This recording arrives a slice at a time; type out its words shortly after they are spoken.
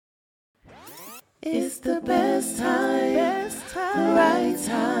It's the best time, right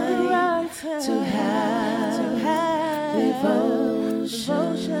time to have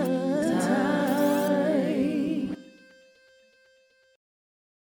devotion time.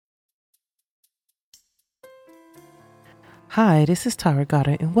 Hi, this is Tara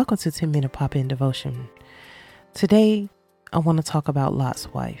Goddard, and welcome to 10 Minute Pop-In Devotion. Today, I want to talk about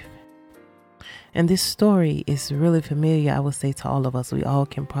Lot's wife. And this story is really familiar, I would say, to all of us. We all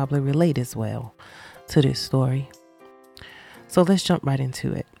can probably relate as well to this story. So let's jump right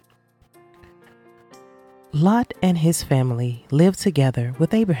into it. Lot and his family lived together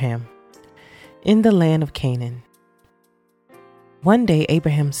with Abraham in the land of Canaan. One day,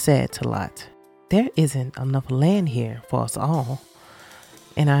 Abraham said to Lot, "There isn't enough land here for us all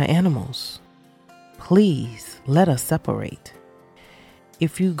and our animals. Please let us separate.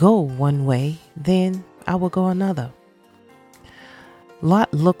 If you go one way, then I will go another."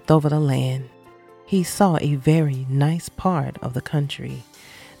 Lot looked over the land. He saw a very nice part of the country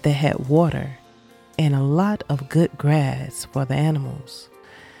that had water and a lot of good grass for the animals.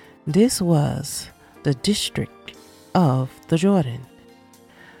 This was the district of the Jordan.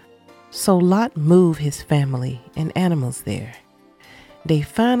 So Lot moved his family and animals there. They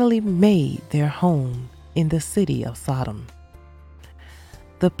finally made their home in the city of Sodom.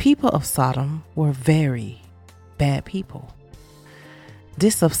 The people of Sodom were very bad people.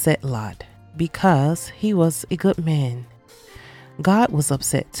 This upset Lot because he was a good man. God was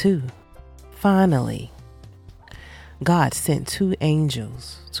upset too. Finally, God sent 2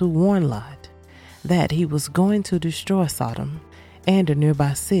 angels to warn Lot that he was going to destroy Sodom and the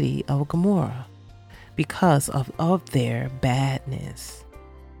nearby city of Gomorrah because of their badness.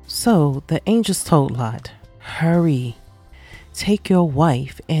 So the angels told Lot, "Hurry, take your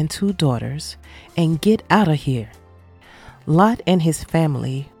wife and 2 daughters and get out of here." Lot and his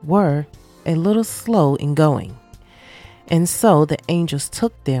family were a little slow in going, and so the angels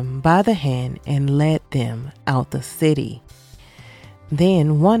took them by the hand and led them out the city.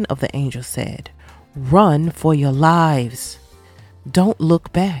 Then one of the angels said, "Run for your lives. Don't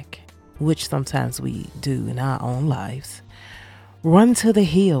look back," which sometimes we do in our own lives. "Run to the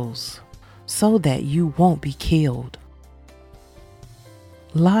hills so that you won't be killed."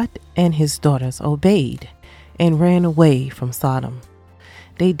 Lot and his daughters obeyed and ran away from Sodom.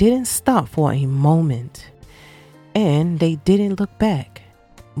 They didn't stop for a moment, and they didn't look back.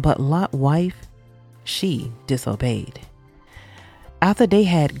 But Lot's wife, she disobeyed. After they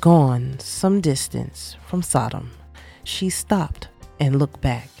had gone some distance from Sodom, she stopped and looked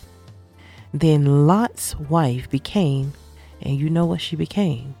back. Then Lot's wife became, and you know what she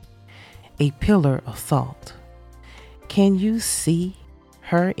became? A pillar of salt. Can you see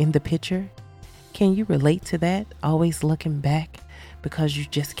her in the picture? Can you relate to that? Always looking back because you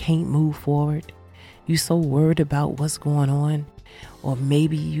just can't move forward. You're so worried about what's going on, or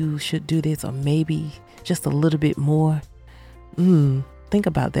maybe you should do this, or maybe just a little bit more. Think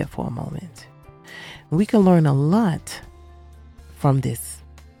about that for a moment. We can learn a lot from this.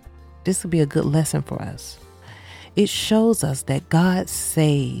 This will be a good lesson for us. It shows us that God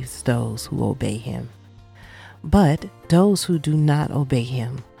saves those who obey Him, but those who do not obey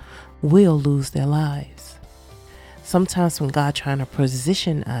Him will lose their lives. Sometimes when God trying to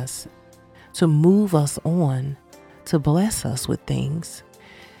position us to move us on, to bless us with things,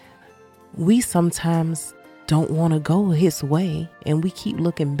 we sometimes don't want to go His way, and we keep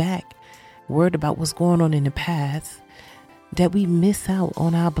looking back, worried about what's going on in the past, that we miss out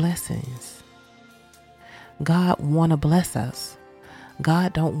on our blessings. God want to bless us.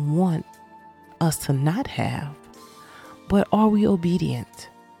 God don't want us to not have, but are we obedient?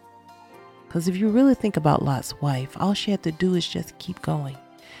 Because if you really think about Lot's wife, all she had to do is just keep going.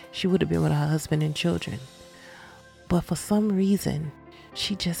 She would have been with her husband and children. But for some reason,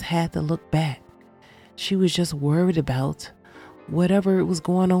 she just had to look back. She was just worried about whatever was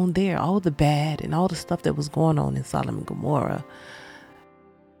going on there, all the bad and all the stuff that was going on in Sodom and Gomorrah.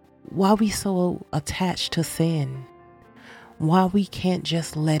 Why we so attached to sin? Why we can't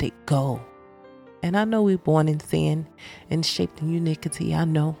just let it go? And I know we're born in sin and shaped in iniquity, I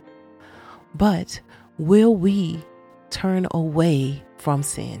know. But will we turn away from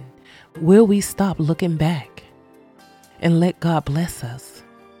sin? Will we stop looking back and let God bless us?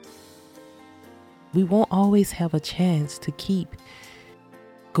 We won't always have a chance to keep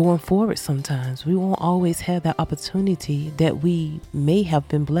going forward sometimes. We won't always have that opportunity that we may have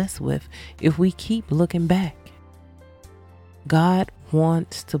been blessed with if we keep looking back. God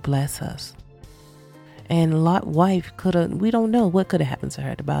wants to bless us. And Lot's wife we don't know what could have happened to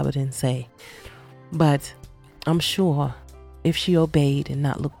her. The Bible didn't say. But I'm sure if she obeyed and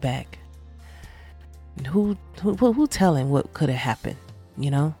not looked back, Who telling what could have happened?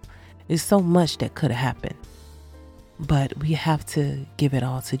 There's so much that could have happened. But we have to give it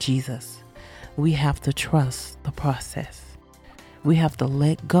all to Jesus. We have to trust the process. We have to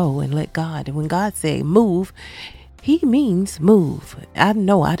let go and let God. And when God say move, he means move. I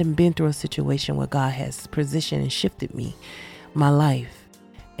know I done been through a situation where God has positioned and shifted my life.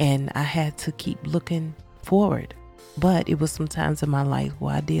 And I had to keep looking forward. But it was some times in my life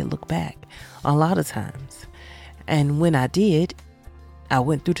where I did look back, a lot of times. And when I did, I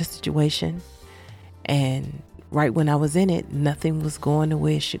went through the situation, and right when I was in it, nothing was going the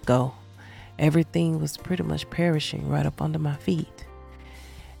way it should go. Everything was pretty much perishing right up under my feet.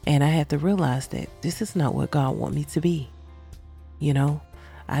 And I had to realize that this is not what God wants me to be.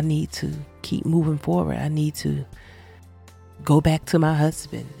 I need to keep moving forward. I need to go back to my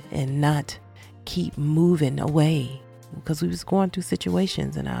husband and not keep moving away, because we was going through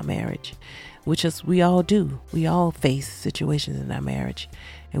situations in our marriage, which is we all do. We all face situations in our marriage,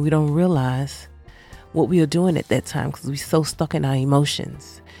 and we don't realize what we are doing at that time because we're so stuck in our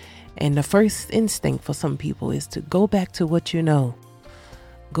emotions. And the first instinct for some people is to go back to what you know.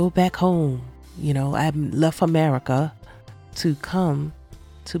 Go back home. I left America to come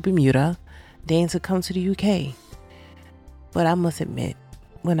to Bermuda, then to come to the UK. But I must admit,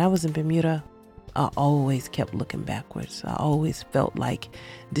 when I was in Bermuda, I always kept looking backwards. I always felt like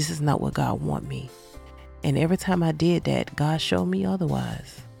this is not what God wants me. And every time I did that, God showed me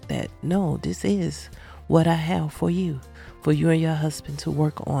otherwise. That no, this is what I have for you and your husband to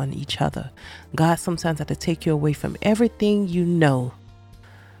work on each other. God sometimes has to take you away from everything you know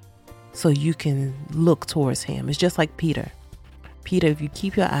so you can look towards him. It's just like Peter. Peter, if you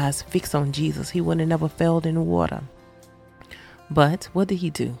keep your eyes fixed on Jesus, he would have never failed in the water. But what did he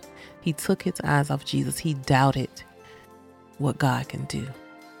do? He took his eyes off Jesus. He doubted what God can do.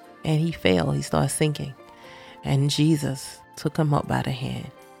 And he fell. He started sinking. And Jesus took him up by the hand.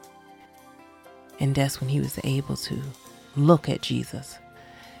 And that's when he was able to look at Jesus.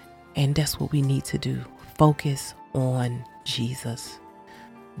 And that's what we need to do. Focus on Jesus.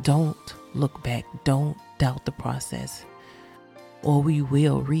 Don't look back. Don't doubt the process, or we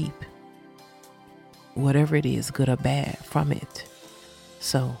will reap whatever it is, good or bad, from it.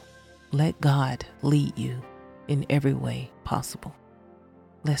 So let God lead you in every way possible.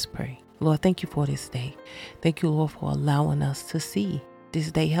 Let's pray. Lord, thank you for this day. Thank you, Lord, for allowing us to see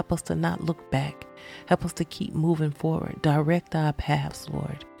this day. Help us to not look back. Help us to keep moving forward. Direct our paths,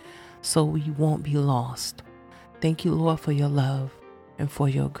 Lord, so we won't be lost. Thank you, Lord, for your love and for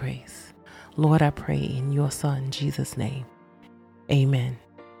your grace. Lord, I pray in your Son, Jesus' name. Amen.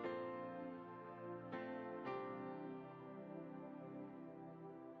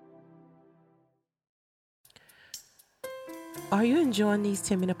 Are you enjoying these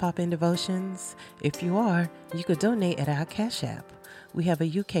 10-minute pop-in devotions? If you are, you could donate at our Cash App. We have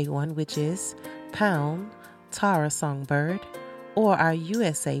a UK one, which is pound Tara Songbird, or our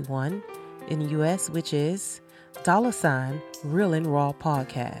USA one in the US, which is $ Real and Raw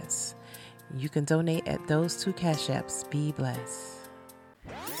Podcast. You can donate at those two Cash Apps. Be blessed.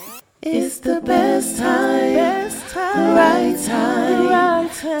 It's the best time, the right time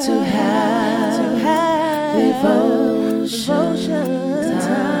to have devotion.